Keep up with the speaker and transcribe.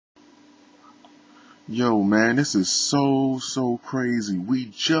Yo, man, this is so crazy. We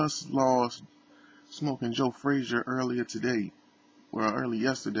just lost Smoking Joe Frazier earlier today, well, early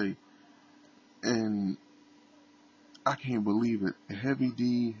yesterday, and I can't believe it. Heavy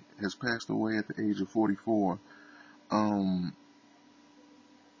D has passed away at the age of 44. Um,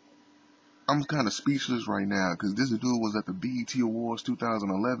 I'm kind of speechless right now because this dude was at the BET Awards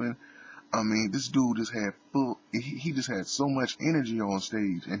 2011. I mean, this dude just had he just had so much energy on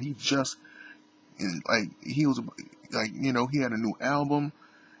stage, and he was he had a new album,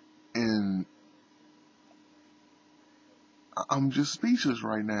 and I'm just speechless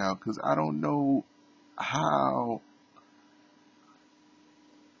right now because I don't know how.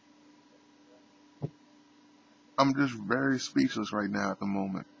 I'm just very speechless right now at the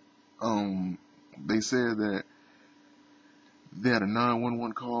moment. Um, they said that they had a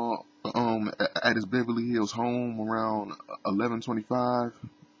 911 call at his Beverly Hills home around 11:25.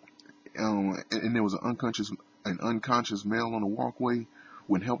 And there was an unconscious male on the walkway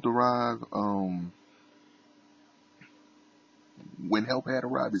when help arrived. When help had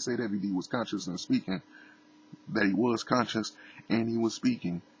arrived, they said that he was conscious and speaking. That he was conscious and he was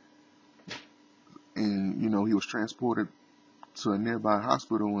speaking. And he was transported to a nearby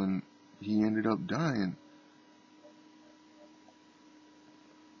hospital and he ended up dying.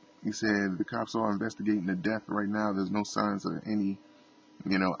 He said the cops are investigating the death right now. There's no signs of any,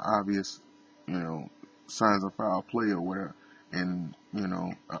 obvious, you know, signs of foul play or whatever. And,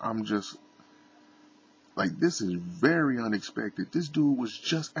 I'm just like, this is very unexpected. This dude was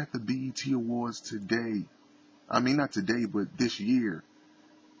just at the BET Awards today. I mean, not today, but this year.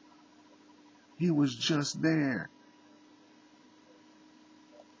 He was just there.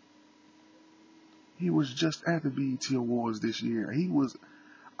 He was just at the BET Awards this year.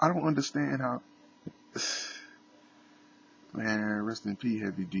 I don't understand how. Man, rest in peace,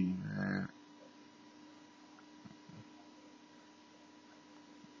 Heavy D, man.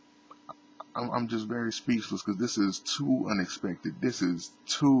 I'm just very speechless because this is too unexpected. This is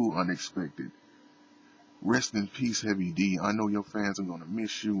too unexpected. Rest in peace, Heavy D. I know your fans are gonna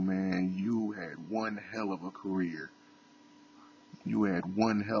miss you, man. You had one hell of a career. You had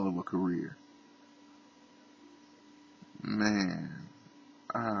one hell of a career, man.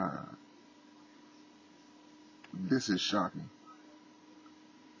 Ah, this is shocking.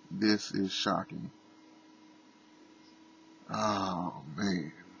 This is shocking. Oh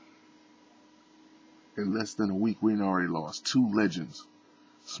man. In less than a week, we already lost two legends: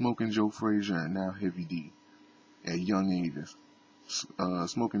 Smoking Joe Frazier and now Heavy D at young ages.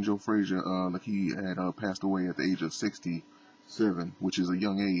 Smoking Joe Frazier, like he had passed away at the age of 67, which is a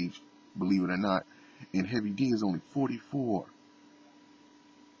young age, believe it or not. And Heavy D is only 44.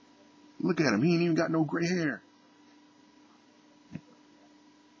 Look at him; he ain't even got no gray hair.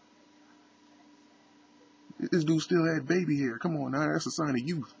 This dude still had baby hair. Come on now, that's a sign of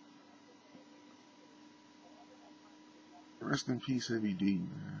youth. Rest in peace, Heavy D,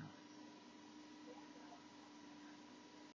 man.